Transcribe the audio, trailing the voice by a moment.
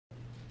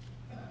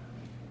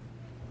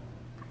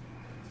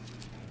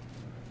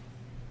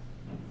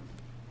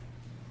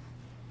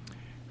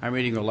I'm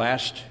reading the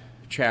last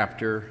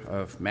chapter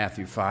of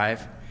Matthew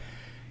 5,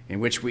 in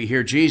which we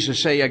hear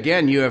Jesus say,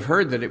 "Again, you have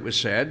heard that it was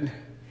said,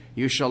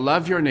 'You shall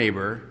love your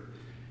neighbor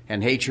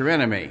and hate your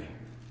enemy.'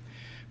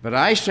 But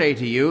I say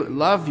to you,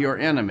 love your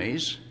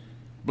enemies,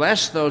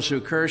 bless those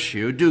who curse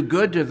you, do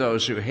good to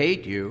those who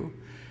hate you,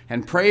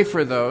 and pray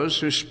for those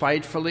who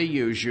spitefully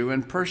use you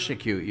and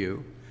persecute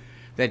you,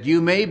 that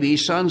you may be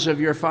sons of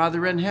your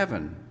Father in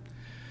heaven.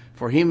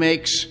 For he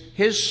makes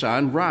his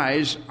sun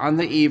rise on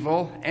the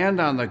evil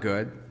and on the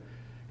good,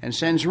 and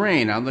sends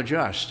rain on the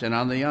just and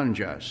on the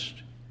unjust.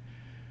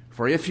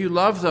 For if you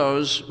love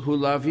those who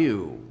love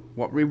you,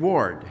 what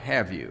reward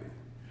have you?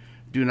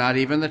 Do not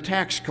even the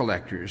tax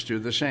collectors do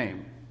the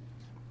same?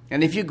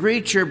 And if you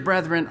greet your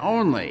brethren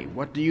only,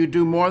 what do you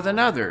do more than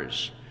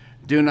others?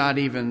 Do not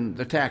even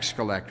the tax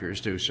collectors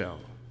do so?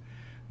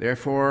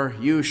 Therefore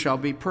you shall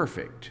be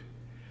perfect,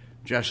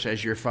 just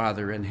as your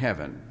Father in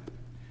heaven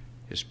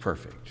is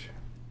perfect."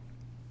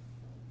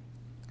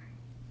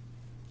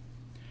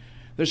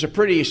 There's a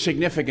pretty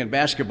significant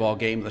basketball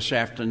game this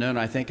afternoon.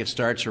 I think it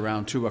starts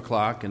around 2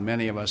 o'clock, and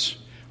many of us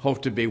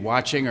hope to be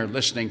watching or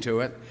listening to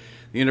it.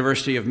 The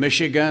University of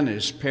Michigan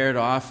is paired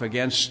off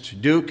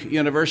against Duke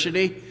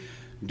University.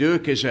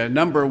 Duke is a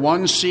number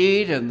 1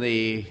 seed in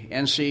the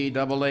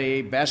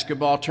NCAA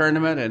basketball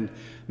tournament, and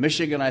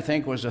Michigan, I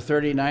think, was a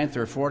 39th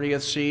or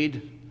 40th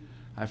seed.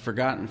 I've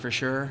forgotten for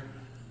sure.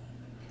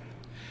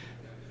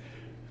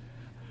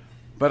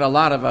 But a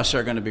lot of us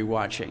are going to be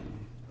watching.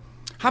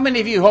 How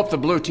many of you hope the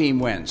blue team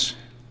wins?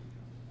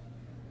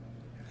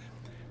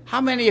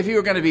 How many of you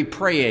are going to be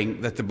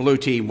praying that the blue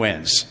team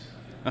wins?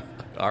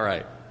 All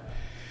right.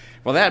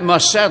 Well, that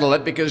must settle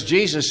it, because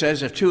Jesus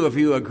says if 2 of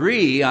you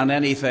agree on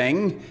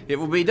anything, it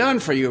will be done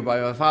for you by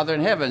the Father in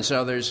heaven.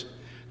 So there's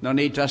no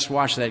need to us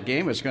watch that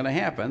game. It's going to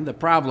happen. The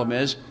problem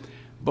is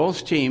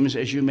both teams,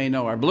 as you may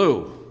know, are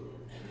blue.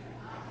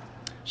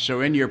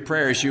 So in your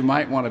prayers, you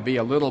might want to be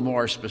a little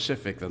more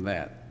specific than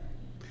that.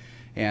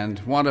 And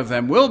one of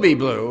them will be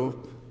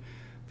blue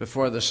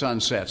before the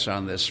sun sets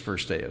on this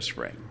first day of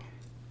spring.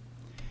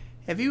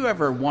 Have you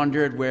ever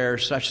wondered where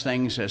such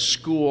things as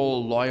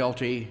school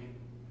loyalty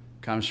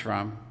comes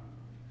from?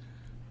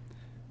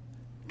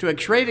 To a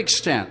great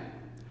extent,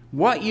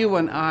 what you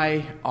and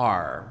I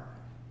are,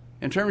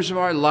 in terms of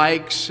our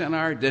likes and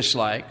our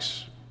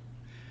dislikes,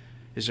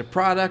 is a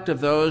product of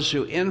those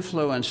who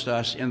influenced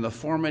us in the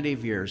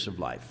formative years of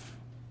life.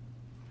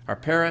 Our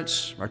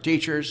parents, our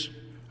teachers,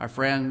 our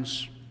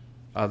friends,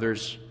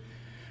 others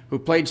who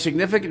played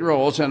significant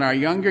roles in our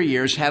younger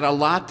years had a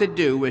lot to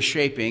do with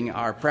shaping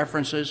our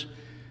preferences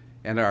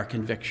and our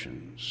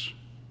convictions.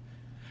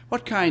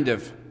 What kind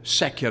of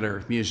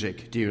secular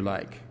music do you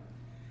like?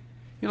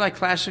 You like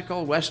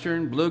classical,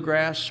 Western,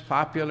 bluegrass,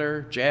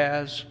 popular,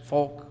 jazz,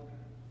 folk?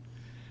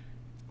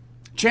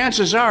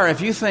 Chances are, if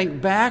you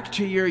think back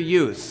to your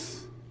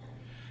youth,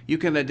 you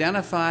can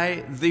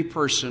identify the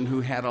person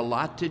who had a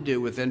lot to do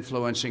with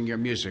influencing your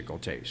musical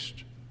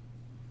taste.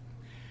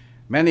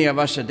 Many of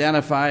us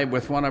identify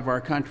with one of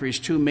our country's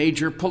 2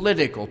 major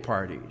political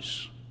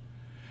parties.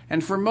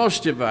 And for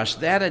most of us,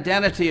 that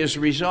identity is a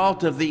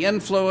result of the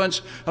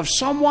influence of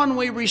someone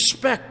we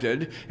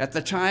respected at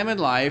the time in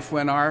life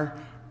when our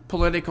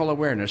political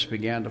awareness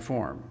began to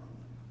form.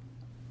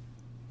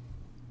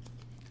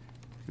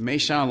 It may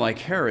sound like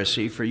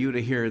heresy for you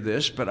to hear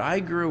this, but I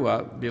grew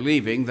up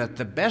believing that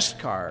the best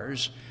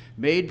cars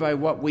made by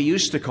what we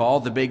used to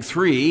call the Big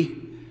Three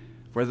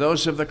were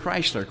those of the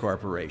Chrysler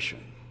Corporation.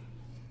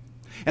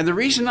 And the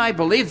reason I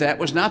believed that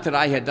was not that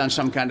I had done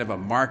some kind of a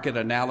market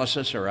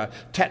analysis or a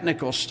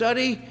technical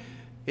study.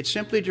 It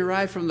simply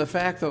derived from the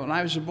fact that when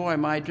I was a boy,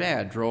 my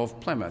dad drove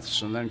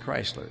Plymouths and then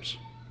Chryslers.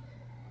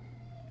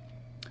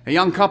 A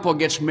young couple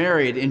gets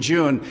married in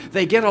June.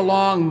 They get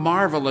along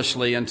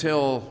marvelously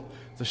until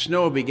the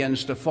snow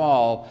begins to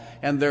fall,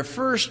 and their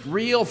first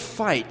real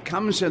fight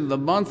comes in the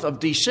month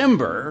of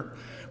December,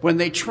 when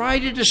they try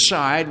to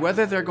decide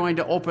whether they're going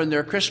to open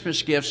their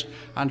Christmas gifts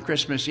on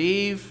Christmas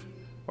Eve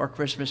or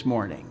Christmas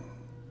morning.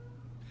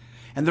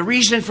 And the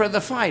reason for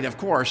the fight, of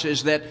course,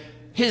 is that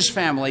his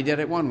family did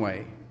it one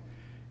way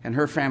and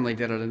her family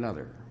did it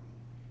another.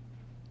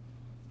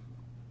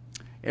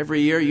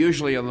 Every year,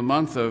 usually in the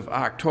month of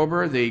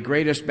October, the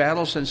greatest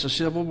battle since the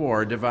Civil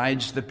War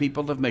divides the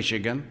people of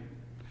Michigan.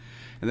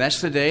 And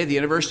that's the day the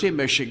University of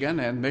Michigan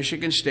and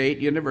Michigan State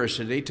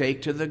University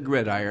take to the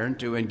gridiron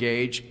to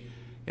engage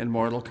in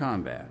mortal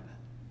combat.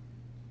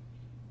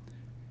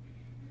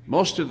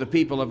 Most of the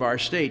people of our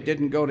state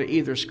didn't go to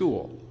either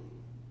school,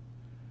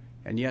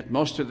 and yet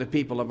most of the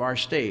people of our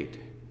state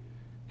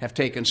have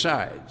taken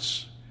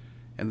sides,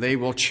 and they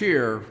will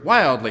cheer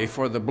wildly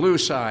for the blue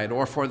side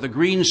or for the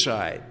green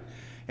side,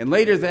 and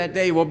later that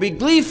day will be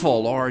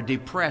gleeful or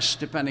depressed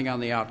depending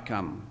on the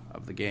outcome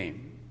of the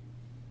game.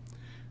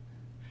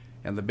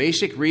 And the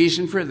basic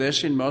reason for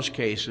this in most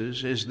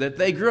cases is that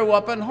they grew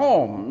up in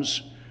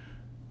homes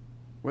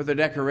where the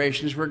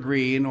decorations were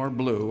green or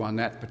blue on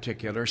that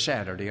particular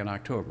Saturday in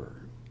October.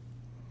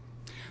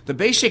 The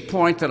basic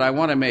point that I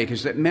want to make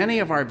is that many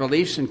of our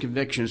beliefs and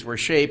convictions were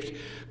shaped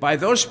by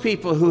those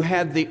people who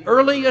had the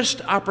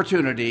earliest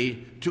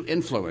opportunity to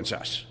influence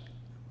us.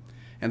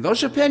 And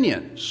those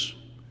opinions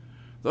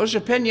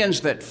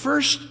that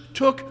first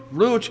took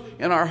root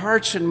in our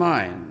hearts and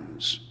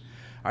minds,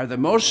 are the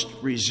most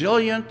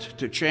resilient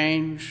to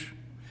change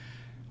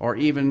or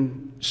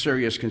even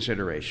serious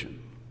consideration.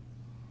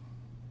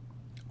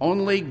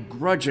 Only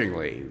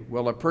grudgingly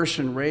will a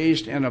person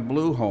raised in a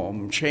blue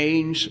home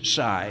change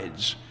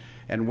sides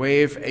and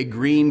wave a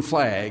green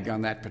flag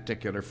on that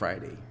particular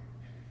Friday.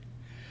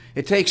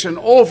 It takes an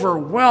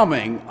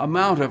overwhelming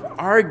amount of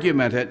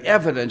argument and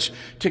evidence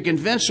to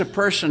convince a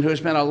person who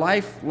has been a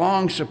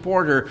lifelong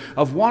supporter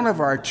of one of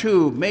our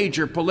two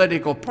major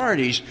political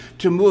parties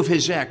to move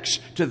his ex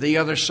to the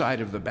other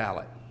side of the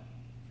ballot.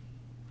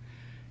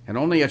 And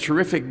only a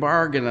terrific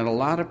bargain and a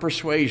lot of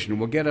persuasion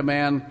will get a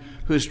man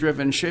who's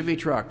driven Chevy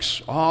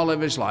trucks all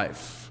of his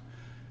life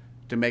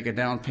to make a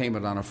down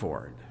payment on a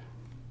Ford.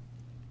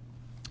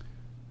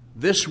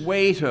 This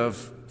weight of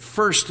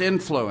first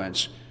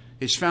influence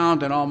is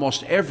found in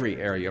almost every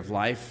area of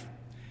life,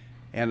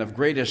 and of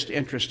greatest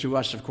interest to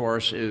us, of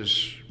course,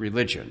 is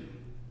religion.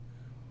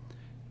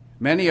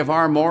 Many of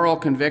our moral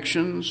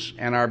convictions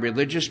and our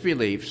religious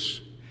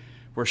beliefs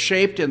were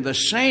shaped in the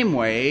same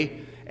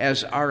way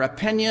as our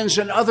opinions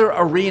and other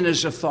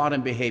arenas of thought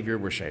and behavior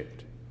were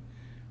shaped.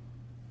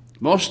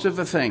 Most of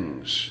the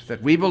things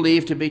that we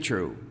believe to be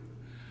true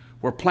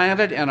were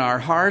planted in our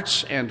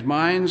hearts and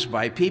minds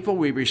by people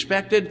we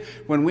respected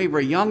when we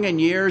were young in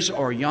years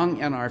or young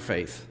in our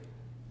faith.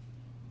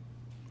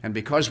 And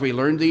because we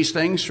learned these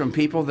things from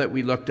people that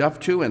we looked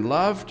up to and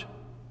loved,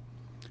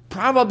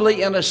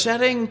 probably in a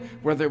setting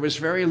where there was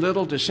very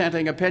little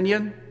dissenting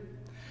opinion,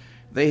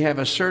 they have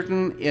a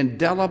certain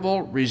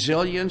indelible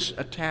resilience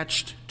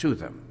attached to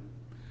them.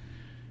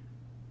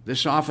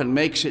 This often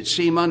makes it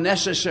seem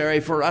unnecessary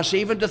for us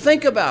even to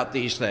think about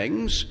these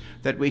things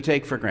that we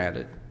take for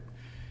granted,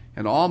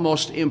 and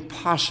almost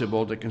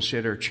impossible to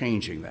consider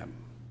changing them.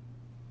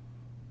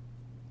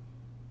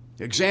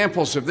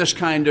 Examples of this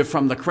kind of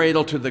from the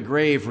cradle to the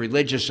grave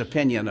religious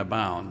opinion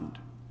abound.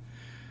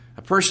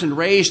 A person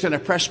raised in a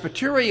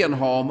Presbyterian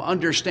home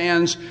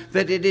understands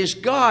that it is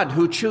God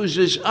who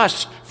chooses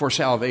us for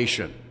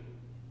salvation,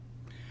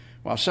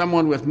 while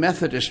someone with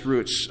Methodist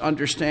roots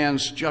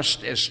understands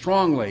just as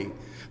strongly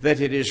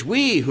that it is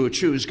we who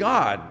choose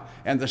God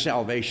and the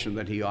salvation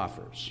that he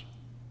offers.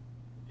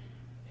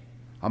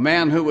 A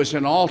man who was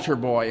an altar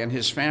boy in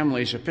his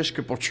family's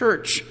Episcopal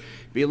church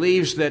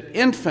believes that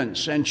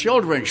infants and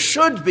children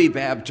should be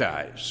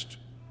baptized,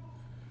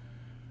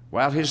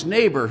 while his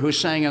neighbor who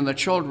sang in the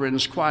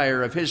children's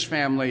choir of his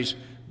family's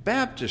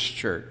Baptist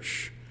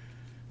church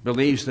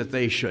believes that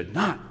they should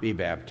not be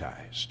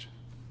baptized.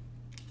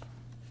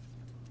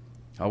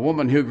 A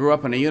woman who grew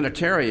up in a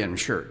Unitarian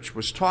church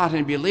was taught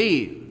and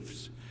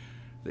believed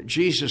that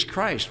Jesus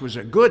Christ was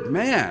a good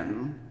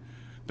man,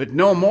 but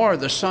no more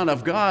the Son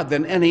of God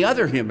than any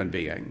other human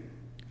being,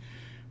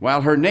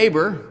 while her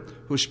neighbor,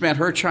 who spent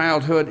her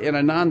childhood in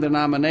a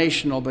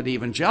non-denominational but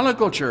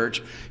evangelical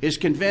church, is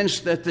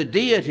convinced that the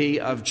deity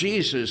of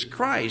Jesus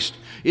Christ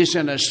is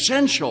an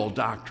essential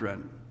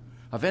doctrine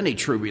of any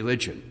true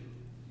religion.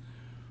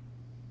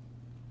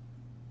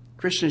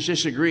 Christians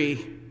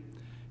disagree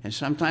and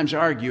sometimes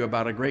argue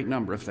about a great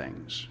number of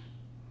things: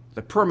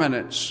 the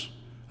permanence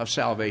of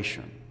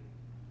salvation,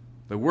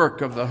 the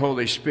work of the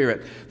Holy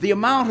Spirit, the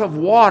amount of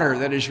water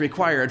that is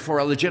required for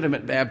a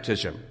legitimate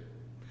baptism,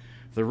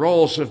 the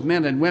roles of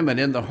men and women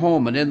in the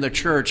home and in the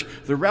church,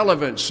 the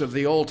relevance of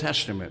the Old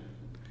Testament.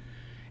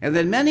 And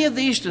in many of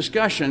these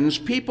discussions,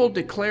 people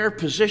declare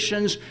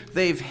positions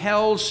they've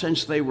held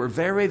since they were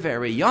very,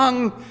 very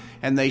young,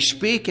 and they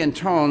speak in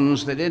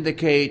tones that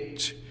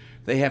indicate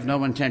they have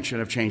no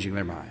intention of changing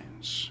their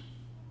minds.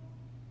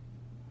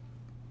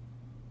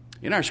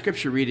 In our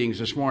scripture readings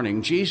this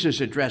morning,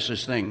 Jesus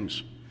addresses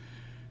things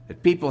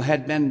that people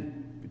had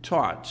been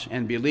taught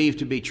and believed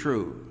to be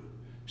true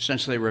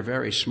since they were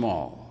very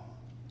small.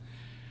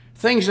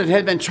 Things that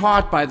had been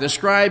taught by the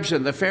scribes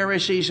and the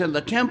Pharisees in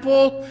the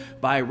temple,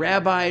 by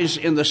rabbis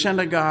in the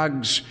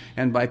synagogues,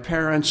 and by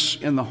parents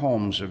in the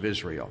homes of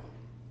Israel.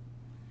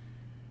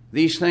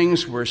 These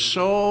things were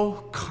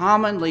so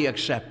commonly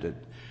accepted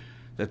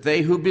that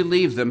they who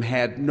believed them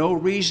had no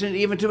reason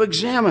even to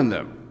examine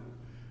them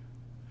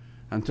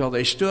until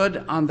they stood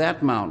on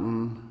that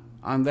mountain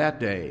on that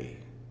day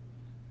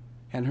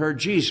and heard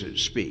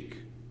Jesus speak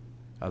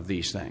of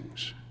these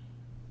things.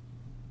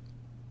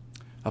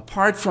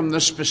 Apart from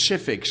the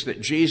specifics that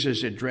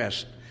Jesus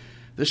addressed,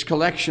 this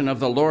collection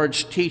of the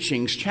Lord's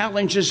teachings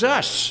challenges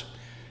us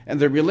and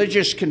the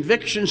religious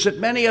convictions that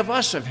many of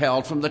us have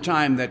held from the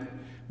time that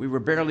we were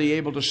barely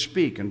able to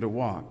speak and to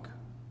walk.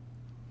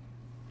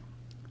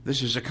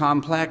 This is a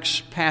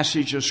complex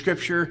passage of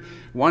Scripture,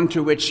 one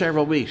to which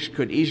several weeks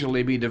could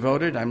easily be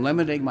devoted. I'm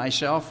limiting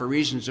myself, for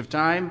reasons of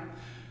time,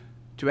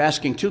 to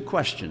asking two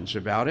questions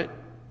about it.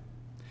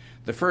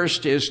 The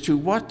first is, to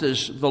what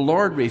does the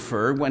Lord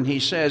refer when he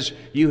says,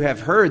 "You have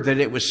heard that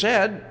it was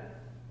said"?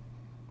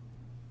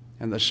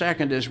 And the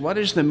second is, what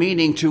is the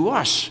meaning to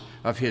us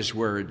of his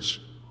words,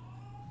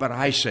 "But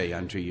I say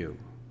unto you"?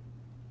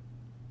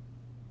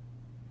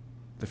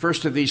 The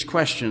first of these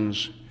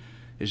questions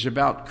is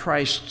about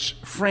Christ's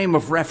frame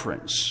of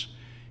reference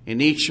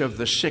in each of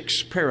the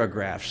 6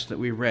 paragraphs that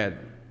we read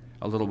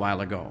a little while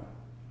ago.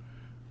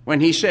 When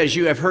he says,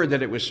 "You have heard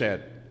that it was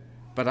said,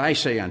 but I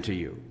say unto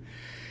you,"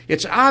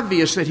 it's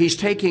obvious that he's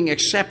taking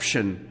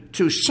exception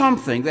to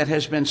something that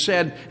has been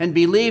said and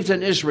believed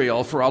in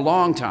Israel for a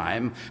long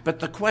time, but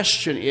the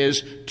question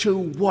is, to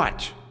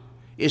what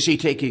is he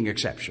taking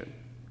exception?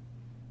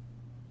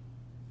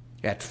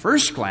 At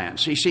first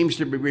glance, he seems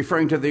to be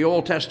referring to the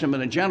Old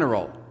Testament in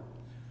general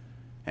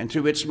and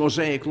to its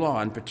Mosaic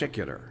law in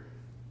particular.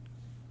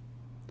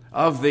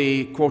 Of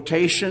the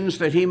quotations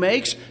that he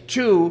makes,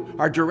 2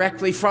 are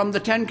directly from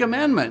the 10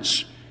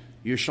 Commandments.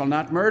 You shall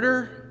not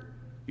murder,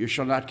 you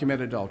shall not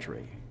commit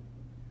adultery.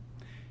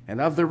 And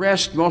of the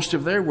rest, most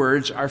of their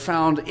words are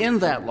found in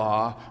that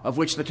law of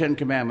which the 10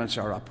 Commandments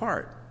are a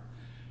part.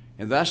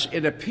 And thus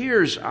it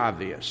appears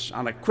obvious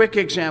on a quick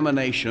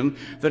examination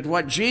that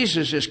what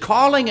Jesus is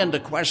calling into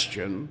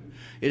question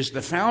is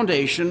the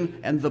foundation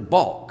and the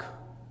bulk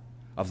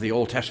of the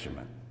Old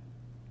Testament.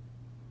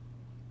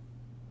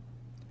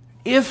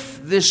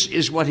 If this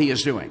is what he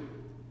is doing,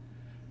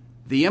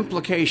 the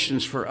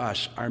implications for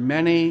us are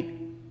many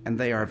and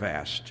they are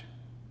vast,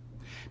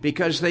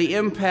 because they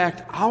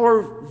impact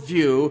our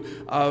view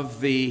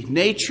of the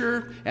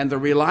nature and the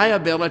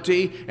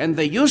reliability and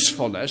the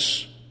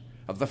usefulness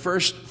of the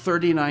first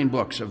 39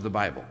 books of the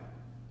Bible.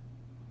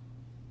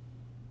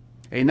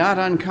 A not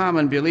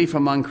uncommon belief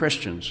among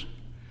Christians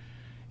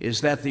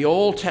is that the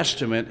Old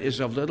Testament is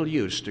of little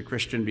use to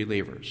Christian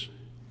believers.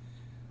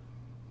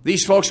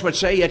 These folks would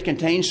say it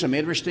contains some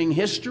interesting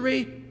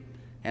history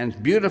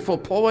and beautiful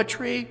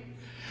poetry,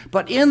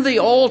 but in the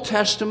Old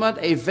Testament,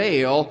 a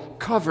veil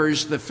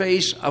covers the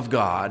face of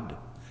God,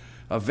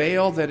 a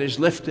veil that is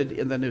lifted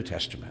in the New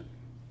Testament.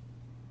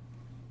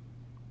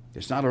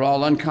 It's not at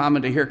all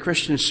uncommon to hear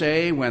Christians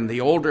say when the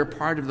older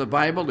part of the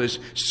Bible is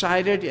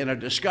cited in a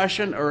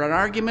discussion or an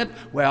argument,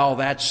 well,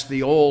 that's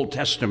the Old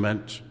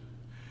Testament,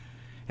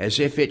 as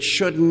if it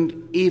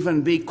shouldn't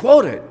even be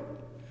quoted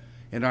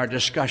in our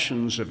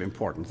discussions of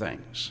important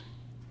things.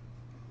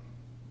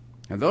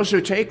 And those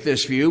who take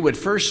this view would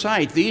first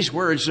cite these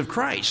words of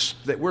Christ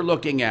that we're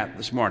looking at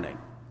this morning.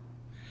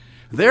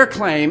 Their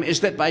claim is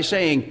that by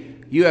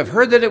saying, "You have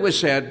heard that it was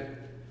said,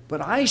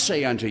 but I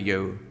say unto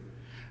you,"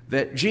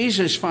 that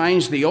Jesus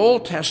finds the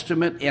Old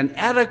Testament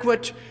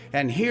inadequate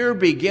and here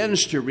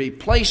begins to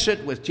replace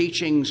it with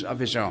teachings of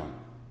his own.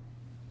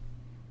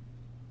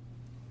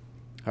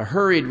 A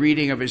hurried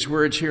reading of his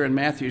words here in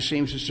Matthew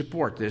seems to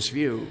support this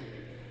view.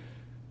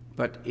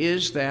 But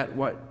is that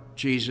what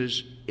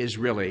Jesus is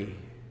really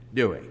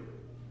doing?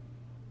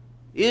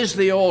 Is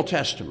the Old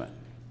Testament,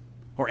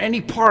 or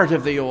any part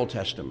of the Old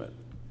Testament,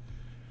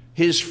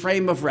 his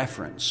frame of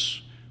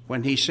reference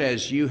when he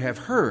says, "You have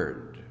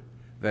heard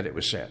that it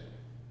was said"?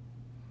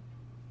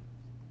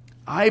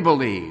 I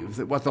believe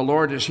that what the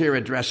Lord is here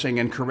addressing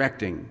and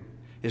correcting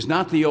is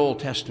not the Old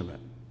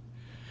Testament,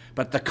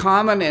 but the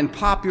common and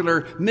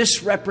popular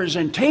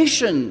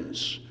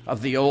misrepresentations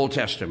of the Old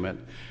Testament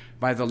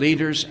by the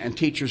leaders and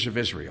teachers of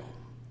Israel.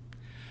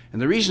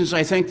 And the reasons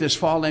I think this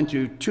fall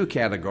into 2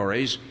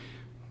 categories.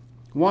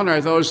 One are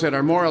those that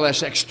are more or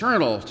less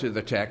external to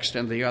the text,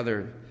 and the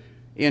other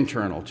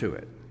internal to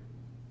it.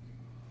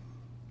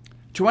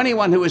 To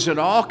anyone who is at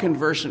all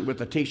conversant with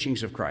the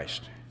teachings of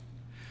Christ,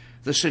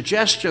 the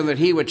suggestion that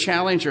he would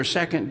challenge or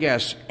second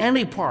guess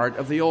any part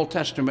of the Old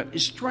Testament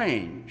is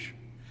strange.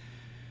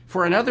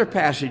 For in other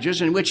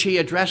passages in which he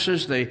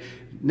addresses the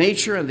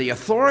nature and the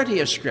authority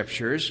of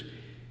Scriptures,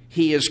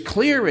 he is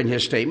clear in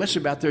his statements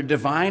about their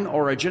divine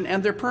origin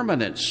and their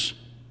permanence.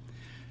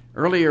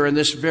 Earlier in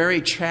this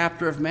very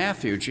chapter of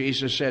Matthew,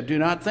 Jesus said, "Do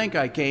not think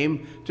I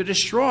came to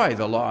destroy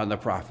the law and the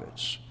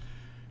prophets.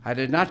 I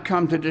did not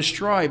come to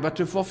destroy, but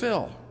to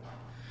fulfill.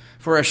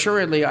 For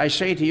assuredly I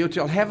say to you,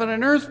 till heaven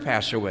and earth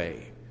pass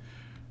away,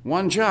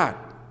 one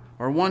jot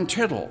or one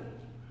tittle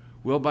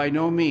will by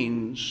no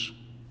means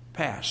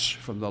pass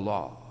from the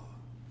law."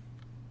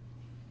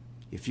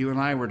 If you and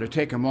I were to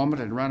take a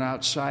moment and run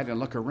outside and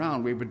look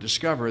around, we would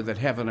discover that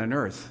heaven and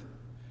earth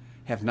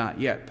have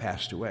not yet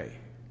passed away.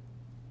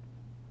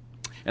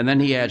 And then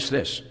he adds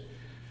this,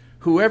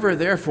 "Whoever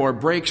therefore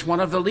breaks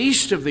one of the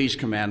least of these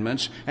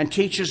commandments and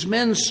teaches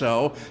men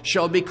so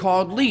shall be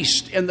called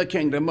least in the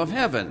kingdom of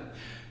heaven,"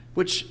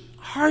 which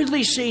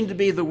hardly seem to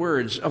be the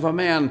words of a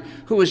man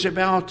who is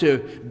about to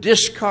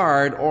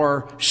discard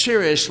or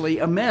seriously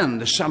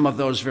amend some of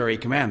those very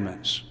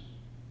commandments.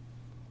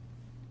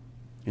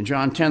 In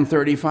John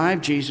 10:35,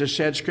 Jesus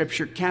said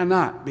Scripture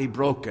cannot be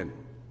broken.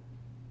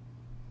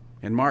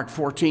 In Mark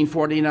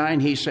 14:49,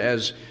 he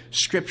says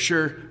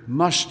Scripture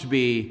must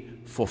be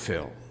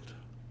fulfilled.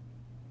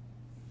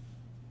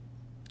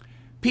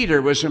 Peter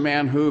was a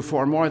man who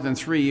for more than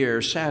 3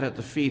 years sat at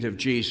the feet of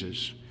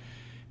Jesus,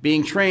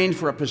 being trained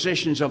for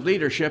positions of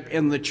leadership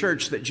in the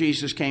church that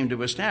Jesus came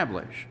to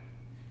establish.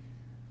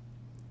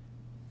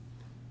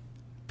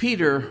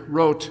 Peter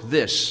wrote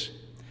this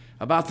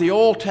about the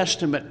Old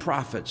Testament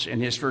prophets in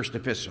his first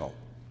epistle.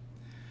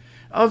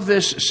 Of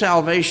this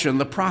salvation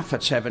the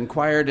prophets have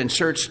inquired and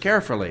searched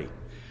carefully.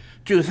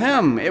 To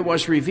them it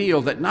was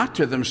revealed that not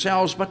to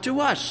themselves but to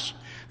us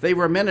they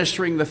were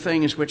ministering the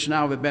things which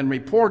now have been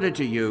reported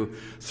to you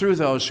through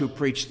those who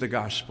preach the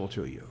gospel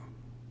to you.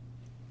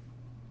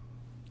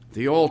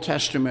 The Old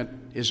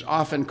Testament is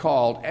often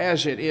called,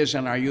 as it is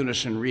in our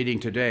unison reading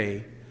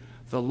today,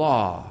 the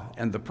law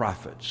and the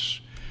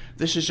prophets.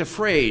 This is a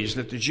phrase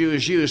that the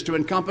Jews used to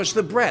encompass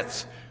the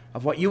breadth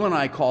of what you and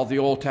I call the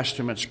Old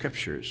Testament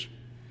scriptures.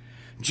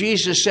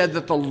 Jesus said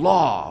that the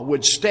law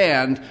would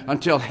stand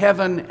until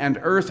heaven and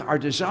earth are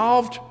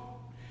dissolved.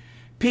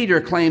 Peter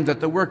claimed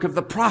that the work of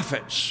the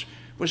prophets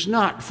was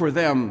not for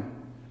them,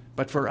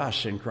 but for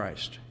us in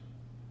Christ.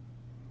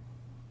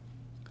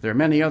 There are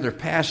many other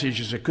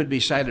passages that could be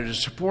cited to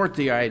support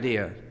the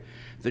idea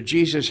that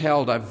Jesus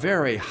held a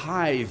very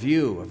high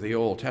view of the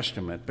Old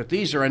Testament, but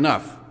these are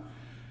enough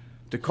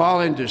to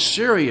call into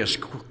serious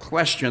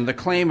question the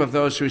claim of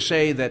those who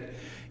say that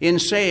in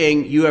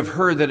saying, "You have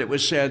heard that it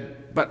was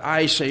said, but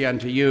I say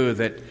unto you,"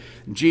 that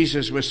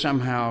Jesus was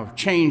somehow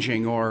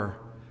changing or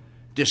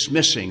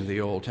dismissing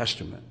the Old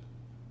Testament.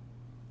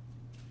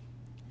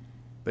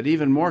 But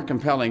even more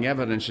compelling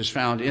evidence is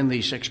found in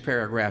these 6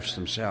 paragraphs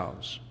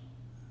themselves.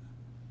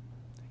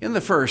 In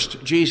the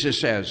first,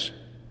 Jesus says,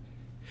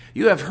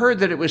 "You have heard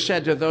that it was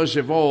said to those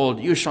of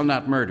old, 'You shall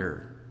not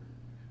murder,'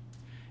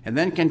 and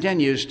then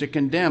continues to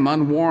condemn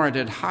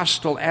unwarranted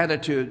hostile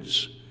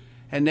attitudes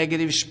and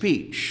negative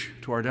speech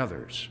toward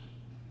others.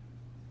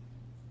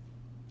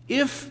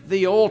 If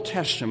the Old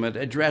Testament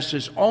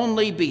addresses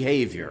only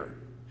behavior,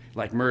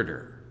 like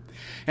murder,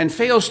 and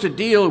fails to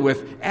deal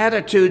with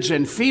attitudes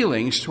and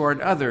feelings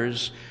toward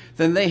others,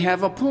 then they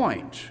have a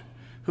point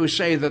who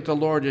say that the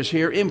Lord is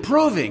here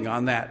improving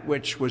on that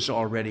which was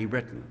already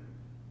written.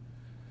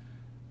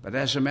 But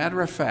as a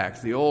matter of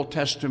fact, the Old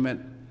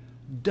Testament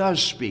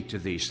does speak to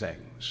these things.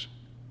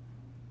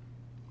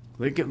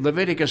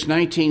 Leviticus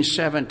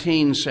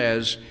 19:17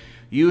 says,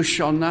 "You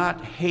shall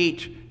not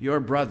hate your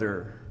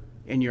brother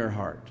in your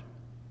heart."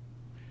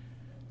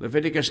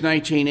 Leviticus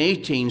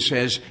 19:18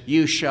 says,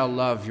 "You shall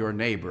love your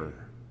neighbor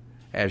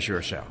as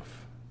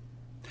yourself."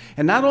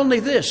 And not only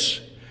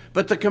this,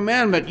 but the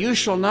commandment, "You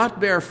shall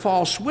not bear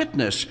false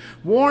witness,"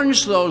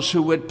 warns those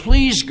who would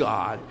please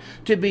God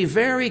to be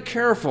very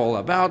careful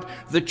about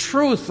the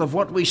truth of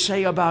what we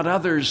say about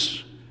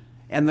others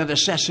and the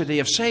necessity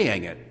of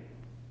saying it.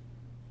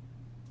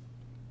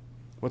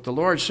 What the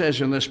Lord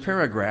says in this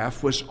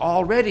paragraph was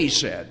already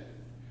said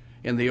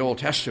in the Old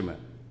Testament.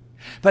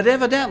 But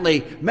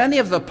evidently, many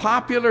of the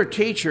popular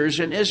teachers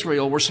in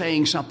Israel were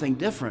saying something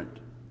different.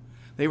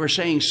 They were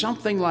saying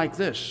something like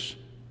this: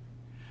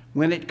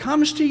 when it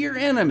comes to your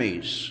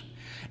enemies,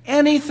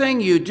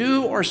 anything you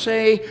do or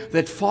say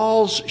that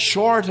falls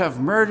short of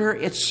murder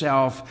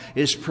itself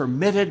is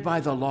permitted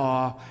by the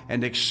law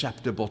and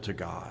acceptable to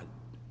God.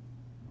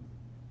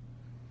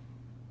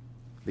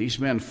 These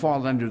men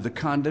fall under the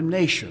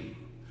condemnation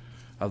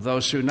of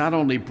those who not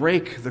only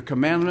break the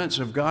commandments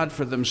of God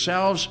for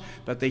themselves,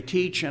 but they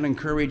teach and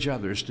encourage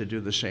others to do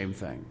the same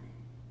thing.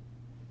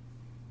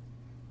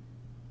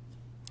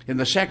 In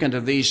the second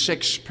of these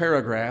 6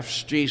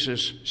 paragraphs,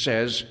 Jesus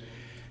says,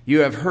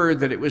 "You have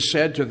heard that it was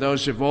said to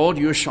those of old,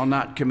 'You shall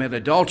not commit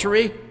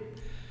adultery,'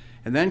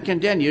 and then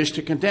continues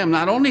to condemn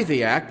not only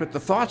the act, but the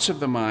thoughts of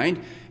the mind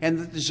and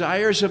the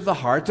desires of the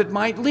heart that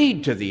might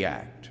lead to the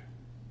act."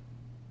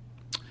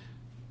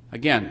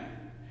 Again,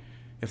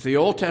 if the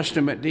Old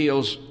Testament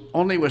deals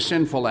only with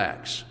sinful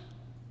acts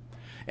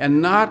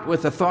and not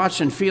with the thoughts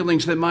and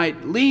feelings that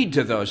might lead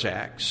to those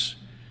acts,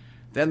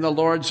 then the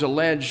Lord's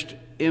alleged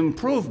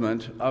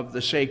improvement of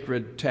the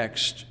sacred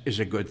text is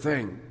a good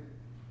thing.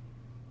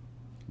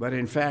 But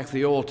in fact,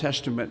 the Old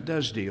Testament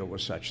does deal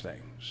with such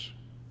things.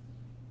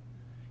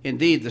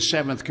 Indeed, the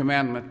 7th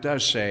commandment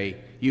does say,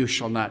 "You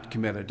shall not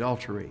commit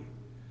adultery."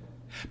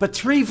 But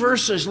 3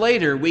 verses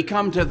later, we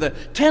come to the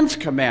 10th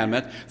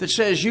commandment that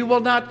says, "You will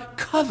not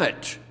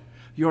covet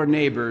your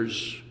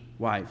neighbor's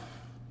wife."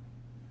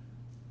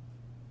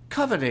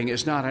 Coveting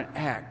is not an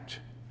act.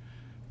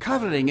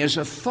 Coveting is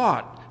a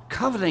thought.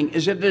 Coveting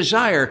is a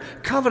desire.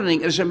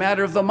 Coveting is a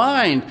matter of the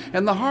mind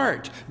and the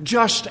heart,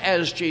 just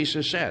as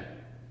Jesus said.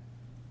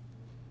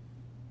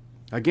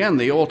 Again,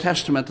 the Old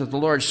Testament that the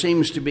Lord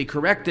seems to be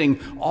correcting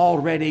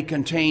already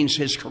contains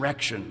his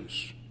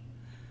corrections.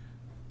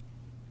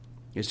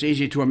 It's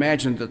easy to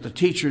imagine that the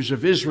teachers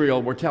of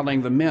Israel were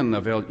telling the men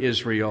of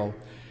Israel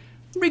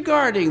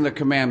regarding the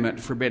commandment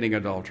forbidding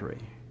adultery,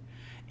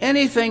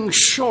 anything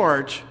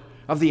short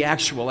of the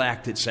actual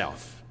act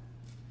itself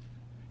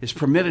is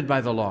permitted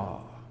by the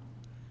law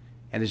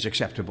and is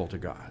acceptable to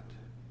God.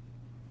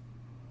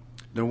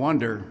 No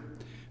wonder,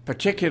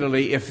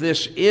 particularly if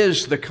this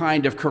is the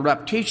kind of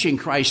corrupt teaching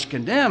Christ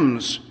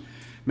condemns,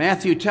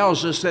 Matthew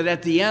tells us that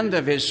at the end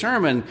of his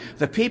sermon,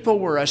 the people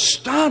were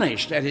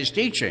astonished at his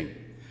teaching,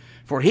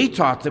 for he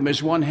taught them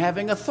as one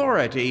having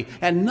authority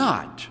and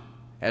not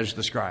as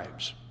the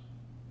scribes.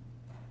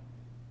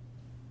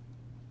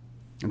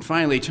 And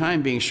finally,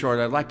 time being short,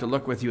 I'd like to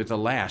look with you at the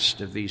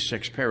last of these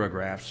 6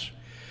 paragraphs.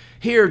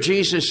 Here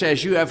Jesus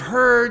says, "You have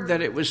heard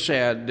that it was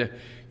said,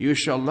 'You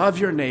shall love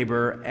your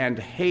neighbor and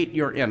hate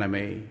your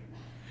enemy,'"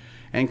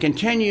 and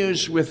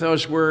continues with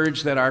those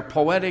words that are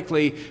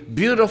poetically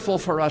beautiful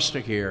for us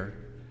to hear,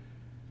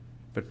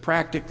 but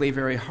practically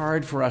very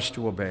hard for us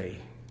to obey.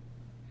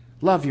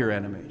 Love your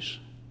enemies.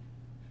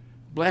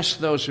 Bless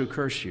those who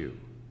curse you.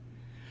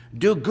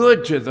 Do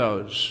good to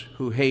those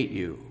who hate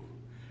you,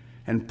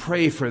 and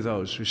pray for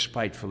those who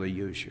spitefully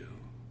use you.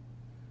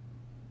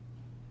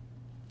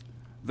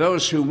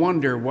 Those who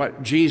wonder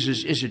what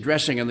Jesus is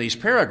addressing in these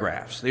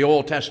paragraphs, the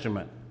Old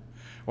Testament,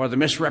 or the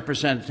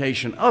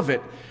misrepresentation of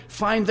it,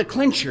 find the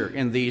clincher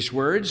in these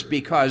words,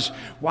 because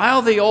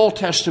while the Old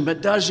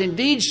Testament does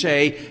indeed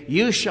say,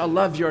 "You shall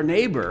love your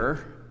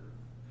neighbor,"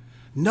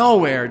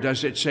 nowhere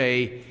does it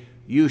say,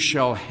 "You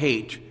shall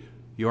hate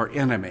your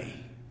enemy."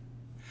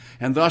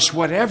 And thus,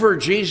 whatever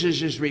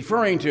Jesus is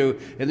referring to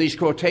in these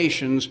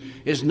quotations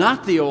is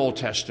not the Old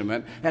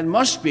Testament and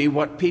must be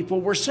what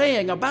people were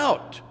saying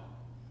about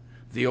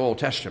the Old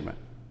Testament.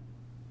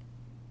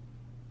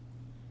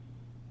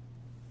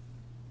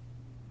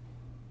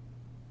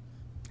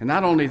 And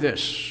not only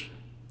this,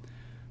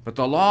 but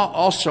the law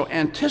also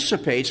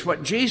anticipates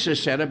what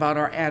Jesus said about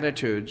our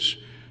attitudes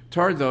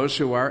toward those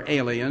who are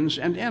aliens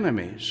and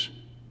enemies.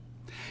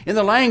 In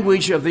the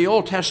language of the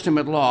Old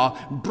Testament law,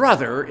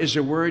 brother is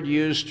a word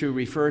used to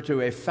refer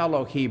to a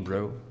fellow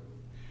Hebrew,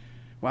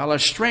 while a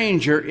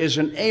stranger is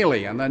an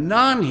alien, a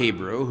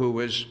non-Hebrew who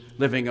was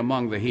living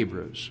among the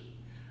Hebrews.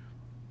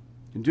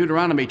 In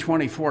Deuteronomy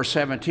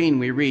 24:17,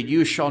 we read,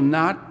 "You shall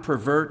not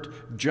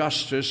pervert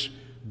justice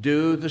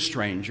due the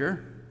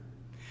stranger."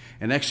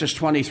 In Exodus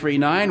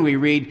 23:9, we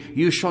read,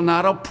 "You shall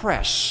not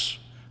oppress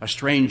a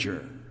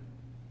stranger."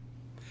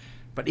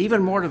 But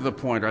even more to the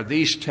point are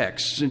these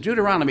texts. In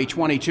Deuteronomy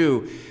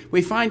 22,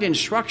 we find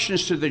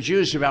instructions to the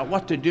Jews about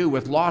what to do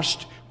with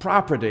lost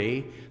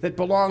property that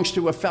belongs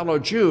to a fellow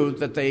Jew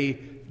that they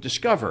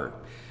discover.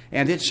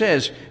 And it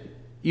says,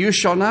 "You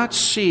shall not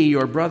see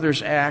your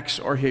brother's axe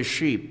or his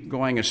sheep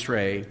going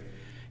astray,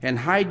 and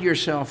hide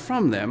yourself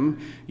from them.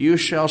 You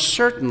shall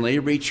certainly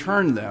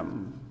return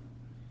them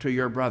to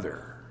your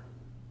brother."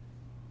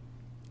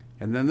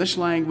 And then this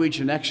language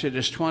in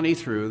Exodus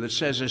 20 that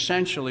says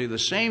essentially the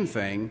same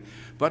thing,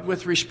 but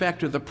with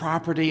respect to the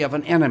property of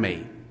an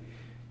enemy.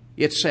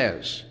 It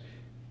says,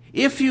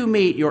 "If you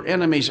meet your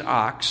enemy's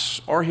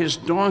ox or his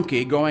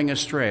donkey going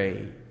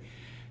astray,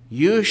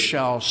 you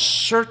shall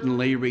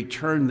certainly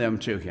return them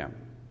to him.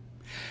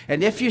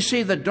 And if you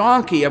see the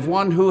donkey of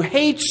one who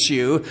hates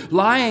you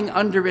lying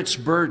under its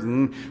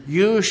burden,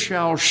 you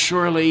shall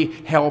surely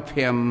help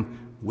him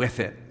with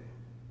it."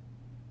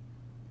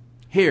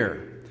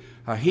 Here,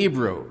 a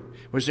Hebrew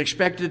was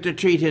expected to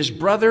treat his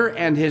brother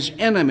and his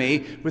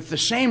enemy with the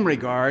same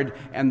regard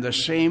and the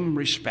same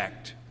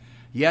respect.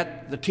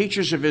 Yet the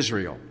teachers of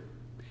Israel,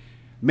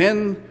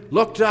 men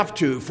looked up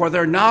to for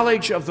their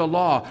knowledge of the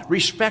law,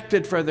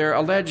 respected for their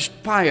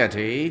alleged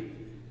piety,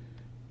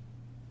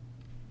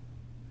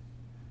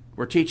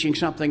 were teaching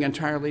something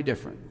entirely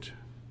different.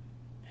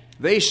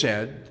 They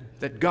said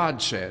that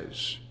God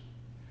says,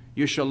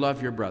 "You shall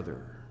love your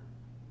brother,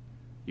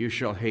 you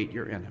shall hate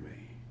your enemy."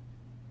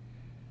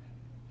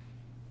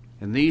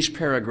 In these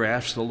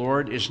paragraphs, the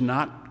Lord is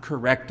not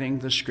correcting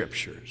the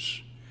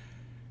Scriptures.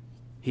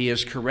 He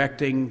is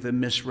correcting the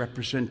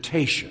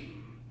misrepresentation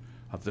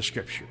of the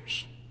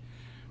Scriptures.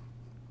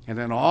 And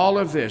in all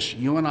of this,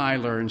 you and I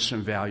learn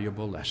some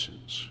valuable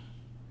lessons.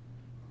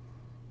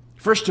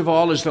 First of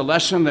all is the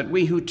lesson that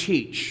we who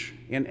teach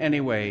in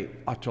any way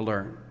ought to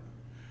learn.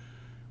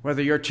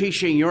 Whether you're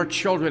teaching your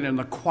children in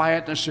the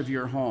quietness of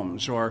your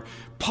homes or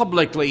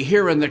publicly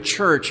here in the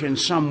church in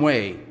some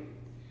way,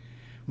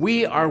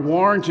 we are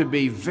warned to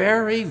be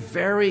very,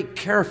 very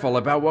careful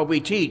about what we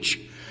teach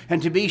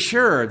and to be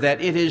sure that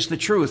it is the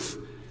truth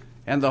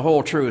and the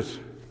whole truth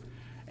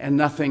and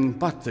nothing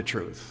but the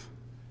truth,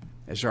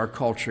 as our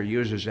culture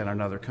uses in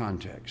another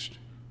context.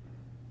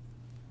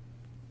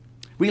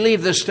 We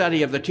leave the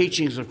study of the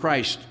teachings of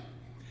Christ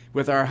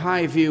with our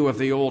high view of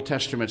the Old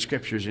Testament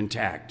Scriptures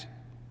intact.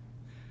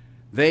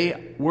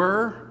 They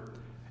were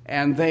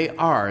and they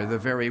are the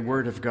very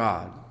Word of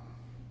God.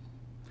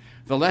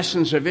 The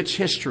lessons of its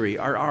history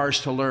are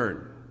ours to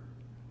learn.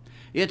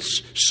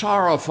 Its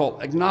sorrowful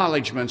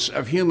acknowledgments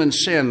of human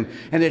sin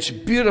and its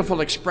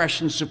beautiful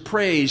expressions of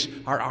praise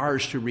are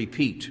ours to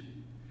repeat.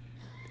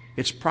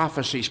 Its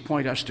prophecies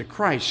point us to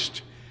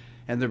Christ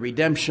and the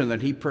redemption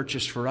that He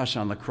purchased for us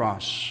on the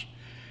cross.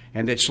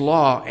 And its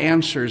law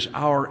answers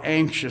our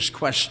anxious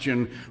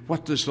question,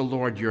 what does the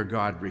Lord your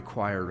God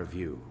require of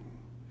you?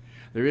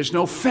 There is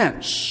no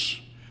fence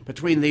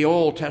between the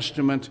Old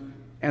Testament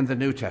and the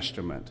New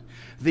Testament.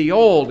 The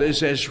Old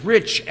is as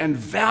rich and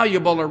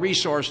valuable a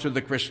resource to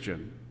the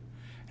Christian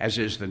as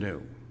is the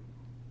New.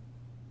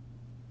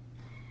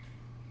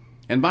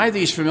 And by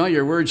these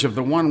familiar words of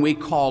the one we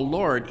call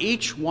Lord,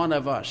 each one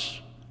of us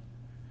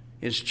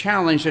is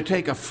challenged to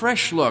take a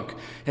fresh look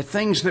at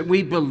things that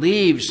we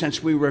believed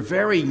since we were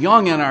very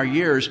young in our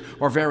years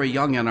or very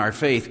young in our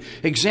faith,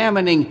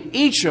 examining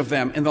each of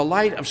them in the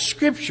light of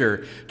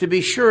Scripture to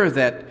be sure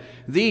that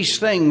these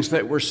things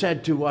that were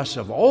said to us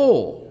of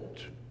old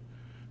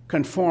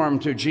conform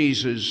to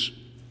Jesus'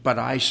 "but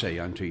I say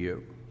unto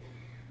you."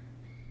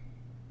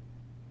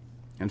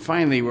 And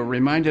finally, we're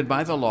reminded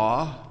by the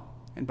law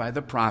and by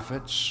the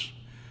prophets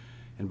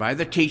and by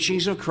the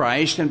teachings of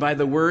Christ and by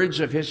the words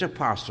of his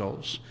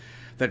apostles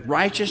that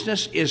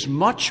righteousness is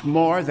much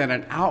more than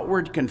an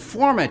outward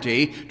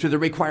conformity to the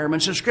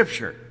requirements of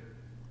Scripture.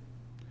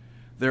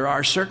 There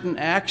are certain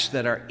acts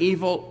that are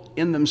evil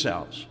in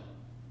themselves,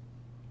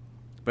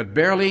 but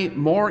barely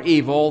more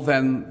evil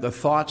than the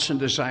thoughts and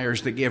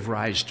desires that give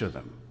rise to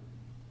them.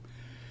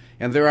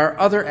 And there are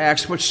other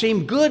acts which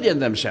seem good in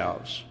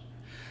themselves,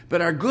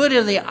 but are good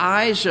in the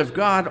eyes of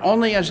God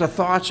only as the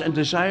thoughts and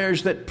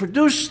desires that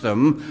produce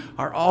them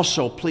are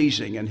also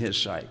pleasing in his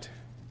sight.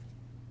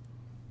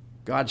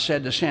 God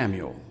said to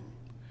Samuel,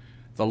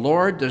 "The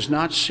Lord does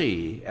not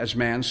see as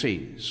man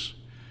sees,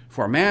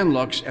 for man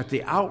looks at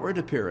the outward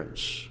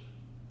appearance,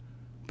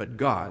 but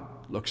God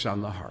looks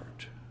on the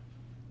heart."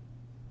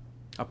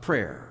 A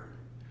prayer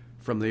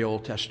from the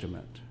Old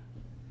Testament.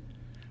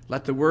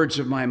 Let the words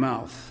of my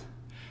mouth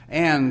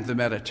and the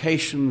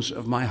meditations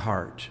of my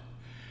heart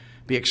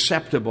be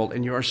acceptable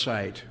in your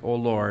sight, O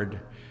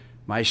Lord,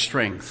 my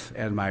strength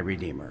and my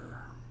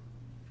Redeemer.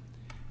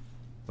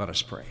 Let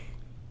us pray.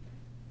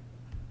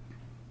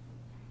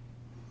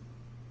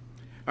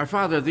 Our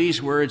Father,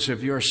 these words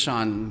of your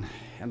Son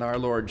and our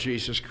Lord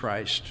Jesus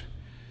Christ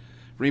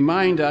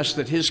remind us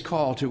that his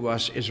call to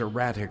us is a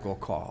radical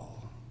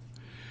call.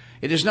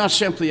 It is not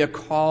simply a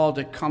call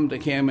to come to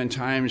him in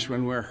times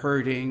when we're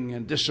hurting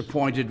and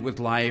disappointed with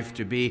life,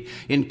 to be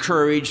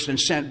encouraged and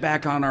sent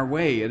back on our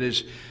way. It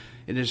is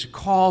a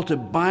call to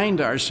bind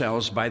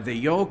ourselves by the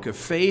yoke of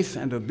faith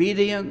and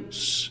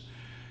obedience.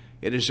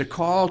 It is a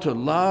call to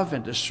love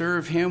and to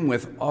serve him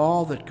with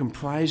all that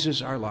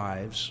comprises our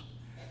lives,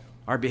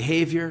 our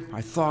behavior,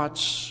 our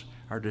thoughts,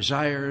 our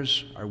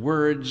desires, our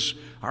words,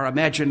 our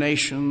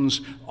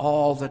imaginations,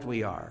 all that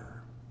we are.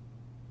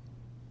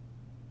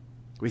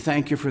 We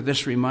thank you for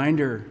this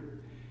reminder.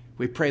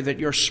 We pray that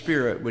your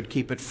Spirit would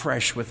keep it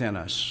fresh within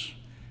us.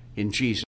 In Jesus' name.